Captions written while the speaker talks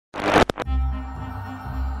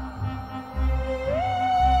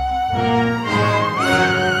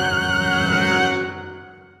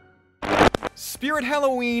Spirit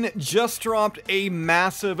Halloween just dropped a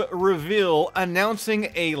massive reveal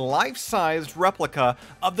announcing a life-sized replica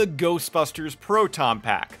of the Ghostbusters Proton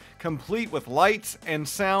Pack, complete with lights and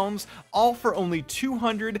sounds, all for only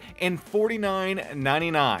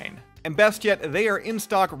 $249.99. And best yet, they are in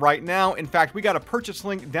stock right now. In fact, we got a purchase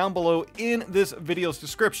link down below in this video's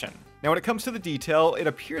description. Now, when it comes to the detail, it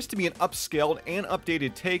appears to be an upscaled and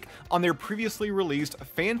updated take on their previously released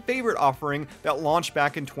fan favorite offering that launched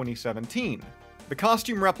back in 2017. The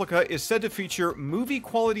costume replica is said to feature movie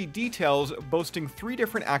quality details boasting 3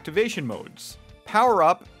 different activation modes: power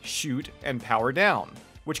up, shoot, and power down,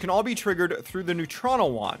 which can all be triggered through the Neutrino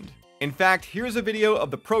Wand. In fact, here's a video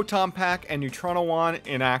of the Proton Pack and Neutrino Wand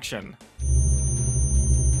in action.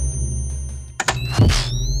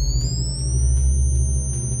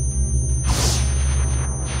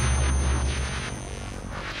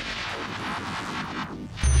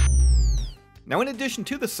 Now, in addition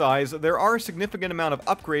to the size, there are a significant amount of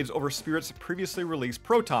upgrades over Spirit's previously released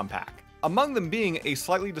Proton Pack. Among them being a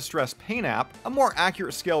slightly distressed paint app, a more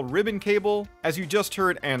accurate scaled ribbon cable, as you just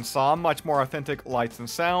heard and saw, much more authentic lights and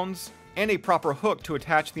sounds, and a proper hook to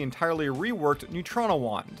attach the entirely reworked Neutrino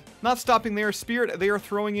Wand. Not stopping there, Spirit, they are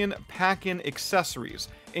throwing in pack-in accessories,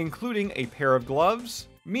 including a pair of gloves,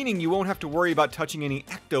 meaning you won't have to worry about touching any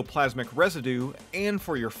ectoplasmic residue, and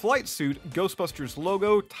for your flight suit, Ghostbusters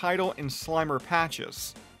logo, title, and Slimer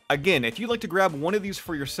patches. Again, if you'd like to grab one of these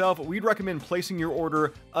for yourself, we'd recommend placing your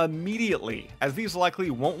order immediately, as these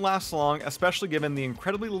likely won't last long, especially given the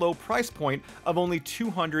incredibly low price point of only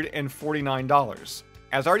 $249.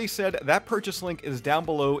 As already said, that purchase link is down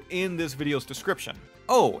below in this video's description.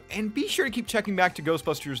 Oh, and be sure to keep checking back to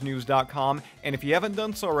GhostbustersNews.com, and if you haven't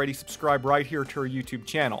done so already, subscribe right here to our YouTube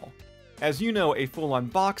channel. As you know, a full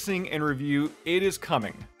unboxing and review, it is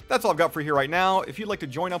coming. That's all I've got for you here right now. If you'd like to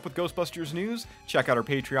join up with Ghostbusters News, check out our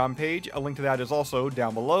Patreon page. A link to that is also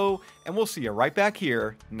down below, and we'll see you right back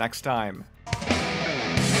here next time.